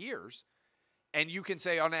 120 years, and you can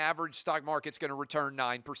say on average, stock market's going to return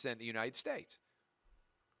 9% in the United States.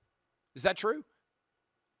 Is that true?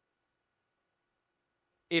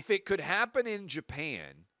 If it could happen in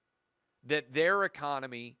Japan, that their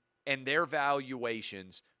economy and their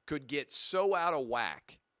valuations could get so out of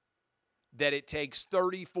whack that it takes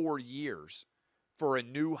 34 years for a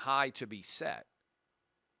new high to be set,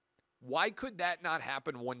 why could that not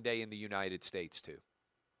happen one day in the United States too?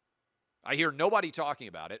 I hear nobody talking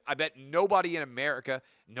about it. I bet nobody in America,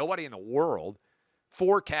 nobody in the world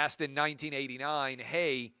forecast in 1989,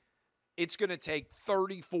 hey, it's going to take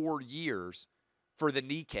 34 years for the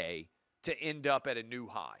Nikkei to end up at a new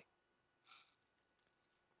high.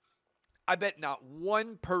 I bet not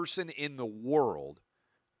one person in the world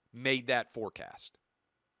made that forecast.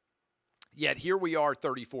 Yet here we are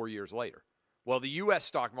 34 years later. Well, the U.S.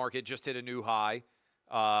 stock market just hit a new high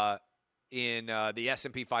in the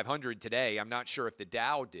S&P 500 today. I'm not sure if the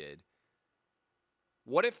Dow did.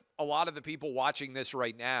 What if a lot of the people watching this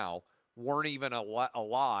right now weren't even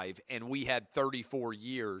alive and we had 34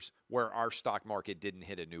 years where our stock market didn't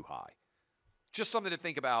hit a new high? Just something to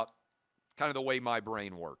think about, kind of the way my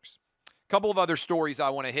brain works. A couple of other stories I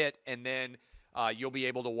want to hit, and then you'll be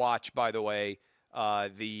able to watch, by the way,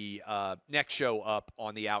 the next show up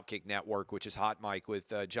on the OutKick Network, which is Hot Mic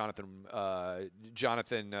with Jonathan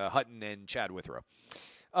Hutton and Chad Withrow.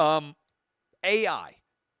 AI.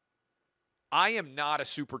 I am not a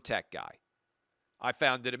super tech guy. I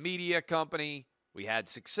founded a media company. We had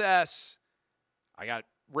success. I got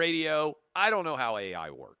radio. I don't know how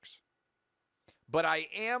AI works. But I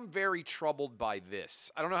am very troubled by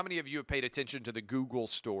this. I don't know how many of you have paid attention to the Google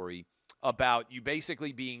story about you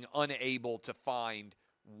basically being unable to find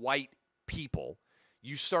white people.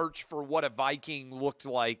 You search for what a Viking looked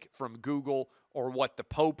like from Google or what the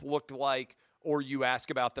Pope looked like, or you ask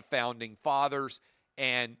about the founding fathers,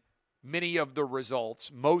 and many of the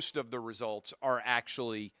results, most of the results, are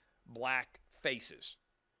actually black faces.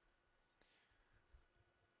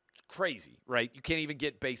 It's crazy, right? You can't even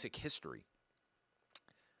get basic history.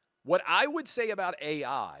 What I would say about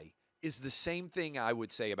AI is the same thing I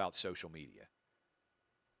would say about social media.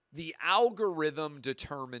 The algorithm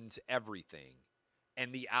determines everything,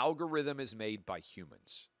 and the algorithm is made by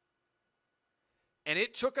humans. And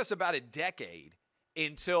it took us about a decade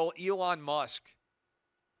until Elon Musk,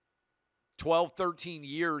 12, 13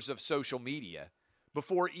 years of social media,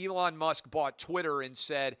 before Elon Musk bought Twitter and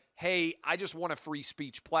said, hey, I just want a free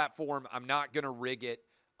speech platform. I'm not going to rig it.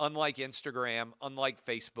 Unlike Instagram, unlike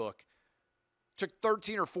Facebook, took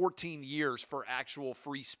 13 or 14 years for actual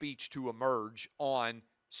free speech to emerge on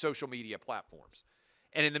social media platforms.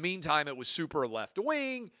 And in the meantime, it was super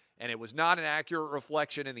left-wing, and it was not an accurate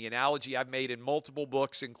reflection. And the analogy I've made in multiple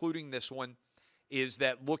books, including this one, is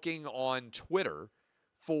that looking on Twitter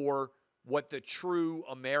for what the true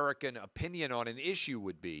American opinion on an issue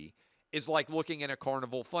would be is like looking in a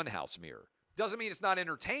Carnival Funhouse mirror. Doesn't mean it's not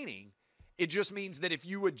entertaining. It just means that if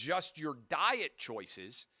you adjust your diet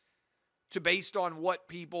choices to based on what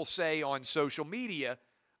people say on social media,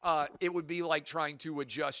 it would be like trying to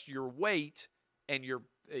adjust your weight and your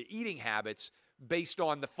eating habits based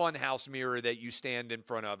on the funhouse mirror that you stand in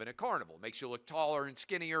front of in a carnival. It makes you look taller and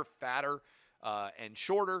skinnier, fatter, and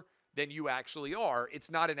shorter than you actually are. It's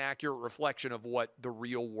not an accurate reflection of what the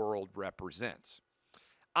real world represents.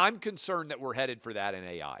 I'm concerned that we're headed for that in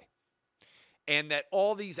AI, and that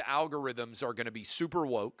all these algorithms are going to be super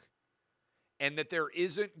woke, and that there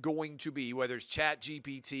isn't going to be, whether it's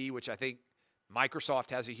ChatGPT, which I think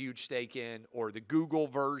Microsoft has a huge stake in, or the Google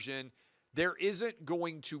version, there isn't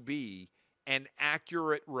going to be an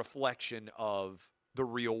accurate reflection of the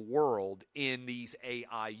real world in these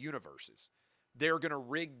AI universes. They're going to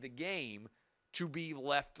rig the game to be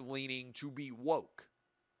left-leaning, to be woke.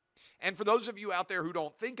 And for those of you out there who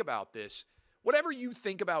don't think about this, whatever you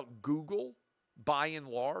think about Google, by and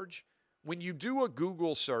large, when you do a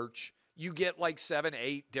Google search, you get like 7,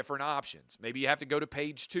 8 different options. Maybe you have to go to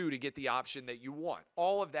page 2 to get the option that you want.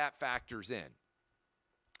 All of that factors in.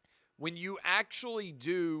 When you actually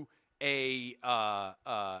do an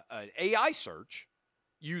AI search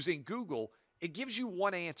using Google, it gives you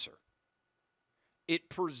one answer. It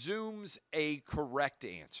presumes a correct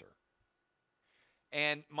answer.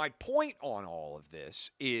 And my point on all of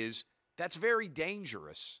this is that's very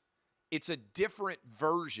dangerous. It's a different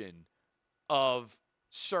version of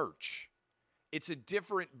search. It's a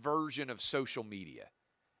different version of social media.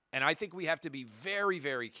 And I think we have to be very,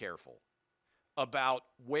 very careful about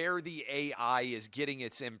where the AI is getting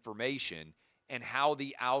its information and how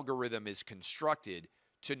the algorithm is constructed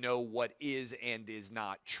to know what is and is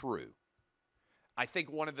not true. I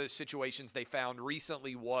think one of the situations they found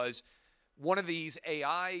recently was one of these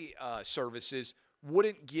AI services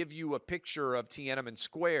wouldn't give you a picture of Tiananmen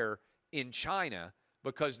Square in China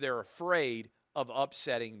because they're afraid of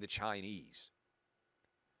upsetting the Chinese.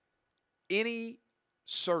 Any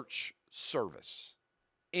search service,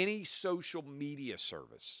 any social media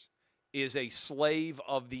service is a slave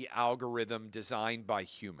of the algorithm designed by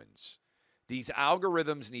humans. These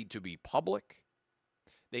algorithms need to be public.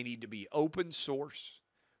 They need to be open source.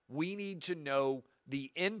 We need to know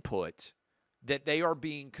the input that they are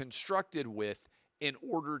being constructed with in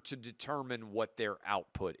order to determine what their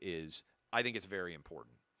output is. I think it's very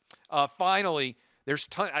important. Finally,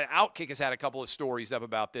 OutKick has had a couple of stories up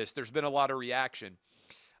about this. There's been a lot of reaction.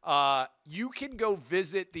 You can go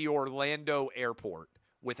visit the Orlando airport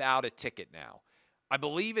without a ticket now. I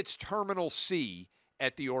believe it's Terminal C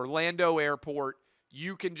at the Orlando airport.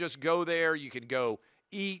 You can just go there. You can go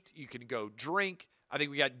eat. You can go drink. I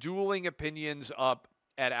think we got dueling opinions up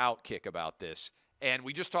at OutKick about this. And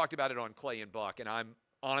we just talked about it on Clay and Buck, and I'm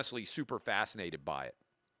honestly super fascinated by it.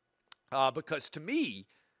 Because to me,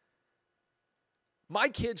 my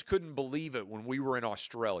kids couldn't believe it when we were in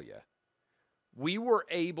Australia. We were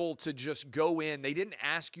able to just go in. They didn't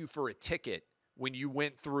ask you for a ticket when you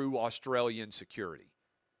went through Australian security.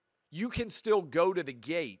 You can still go to the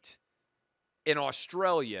gate in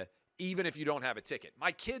Australia even if you don't have a ticket.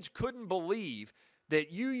 My kids couldn't believe that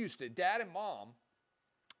Dad and Mom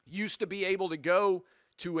used to be able to go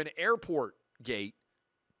to an airport gate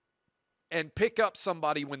and pick up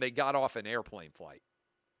somebody when they got off an airplane flight.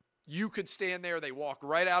 You could stand there. They walk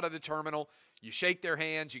right out of the terminal. You shake their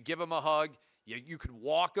hands. You give them a hug. You could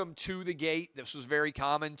walk them to the gate. This was very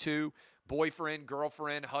common too. Boyfriend,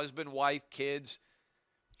 girlfriend, husband, wife, kids.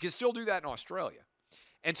 You can still do that in Australia.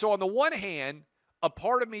 And so on the one hand, a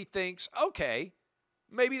part of me thinks, okay,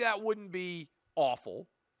 maybe that wouldn't be awful,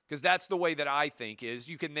 because that's the way that I think is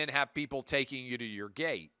you can then have people taking you to your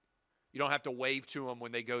gate. You don't have to wave to them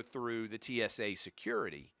when they go through the TSA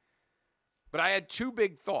security. But I had two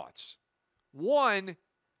big thoughts. One,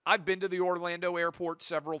 I've been to the Orlando airport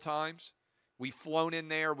several times. We've flown in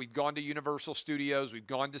there. We've gone to Universal Studios. We've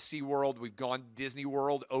gone to SeaWorld. We've gone to Disney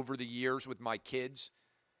World over the years with my kids.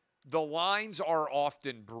 The lines are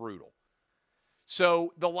often brutal.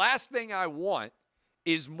 So the last thing I want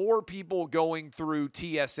is more people going through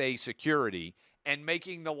TSA security and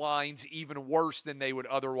making the lines even worse than they would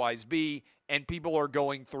otherwise be, and people are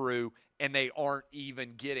going through and they aren't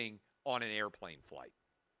even getting on an airplane flight.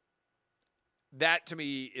 That, to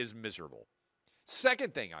me, is miserable.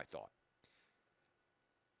 Second thing I thought,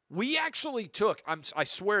 We actually took, I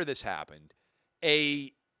swear this happened,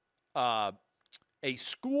 a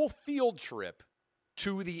school field trip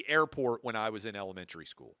to the airport when I was in elementary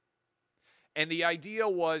school. And the idea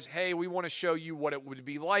was, hey, we want to show you what it would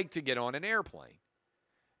be like to get on an airplane.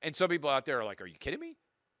 And some people out there are like, are you kidding me?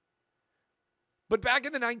 But back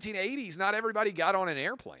in the 1980s, not everybody got on an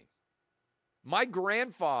airplane. My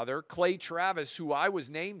grandfather, Clay Travis, who I was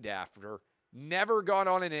named after, never got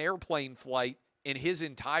on an airplane flight in his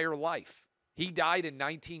entire life. He died in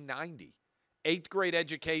 1990. 8th grade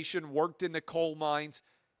education, worked in the coal mines.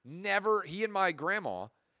 Never, he and my grandma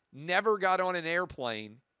never got on an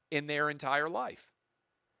airplane in their entire life.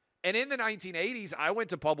 And in the 1980s, I went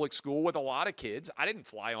to public school with a lot of kids. I didn't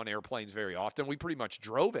fly on airplanes very often. We pretty much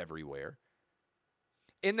drove everywhere.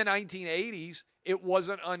 In the 1980s, it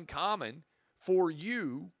wasn't uncommon for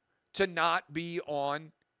you to not be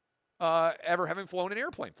on ever having flown an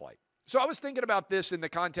airplane flight. So I was thinking about this in the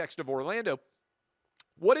context of Orlando.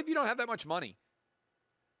 What if you don't have that much money,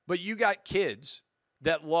 but you got kids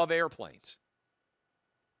that love airplanes?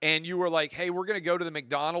 And you were like, hey, we're going to go to the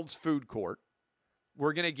McDonald's food court.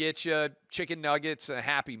 We're going to get you chicken nuggets and a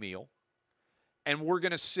Happy Meal. And we're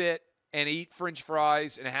going to sit and eat French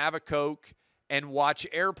fries and have a Coke and watch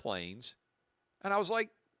airplanes. And I was like,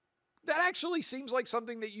 that actually seems like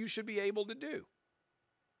something that you should be able to do.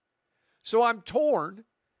 So I'm torn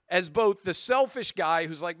as both the selfish guy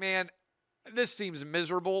who's like, man, this seems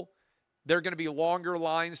miserable. There are going to be longer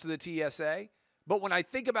lines to the TSA. But when I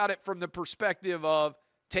think about it from the perspective of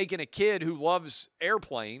taking a kid who loves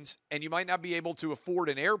airplanes, and you might not be able to afford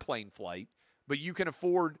an airplane flight, but you can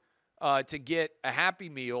afford to get a Happy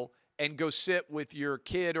Meal and go sit with your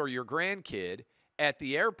kid or your grandkid at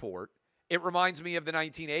the airport. It reminds me of the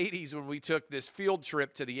 1980s when we took this field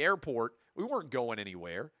trip to the airport. We weren't going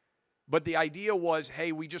anywhere, but the idea was,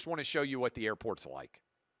 hey, we just want to show you what the airport's like.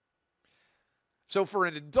 So for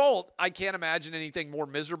an adult, I can't imagine anything more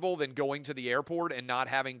miserable than going to the airport and not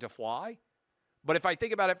having to fly. But if I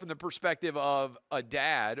think about it from the perspective of a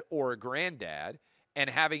dad or a granddad and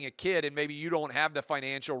having a kid, and maybe you don't have the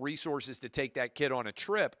financial resources to take that kid on a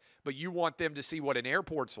trip, but you want them to see what an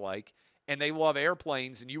airport's like, and they love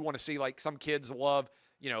airplanes, and you want to see, like, some kids love,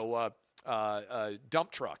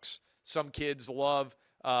 dump trucks. Some kids love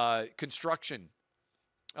construction.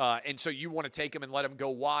 And so you want to take them and let them go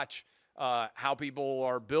watch how people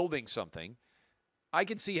are building something. I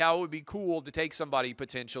can see how it would be cool to take somebody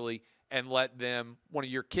potentially and let them, one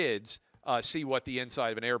of your kids, see what the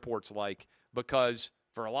inside of an airport's like, because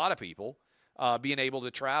for a lot of people, being able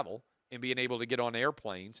to travel and being able to get on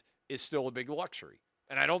airplanes is still a big luxury.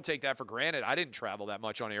 And I don't take that for granted. I didn't travel that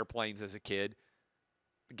much on airplanes as a kid.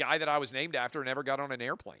 The guy that I was named after never got on an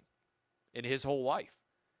airplane in his whole life.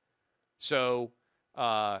 So,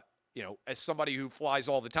 as somebody who flies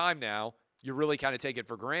all the time now, you really kind of take it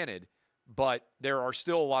for granted. But there are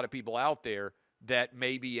still a lot of people out there that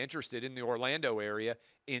may be interested in the Orlando area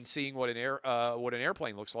in seeing what an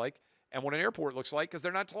airplane looks like and what an airport looks like, because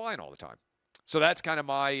they're not flying all the time. So that's kind of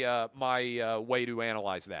my way to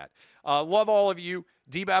analyze that. Love all of you.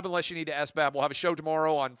 DBAB unless you need to SBAB. We'll have a show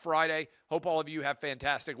tomorrow on Friday. Hope all of you have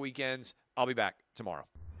fantastic weekends. I'll be back tomorrow.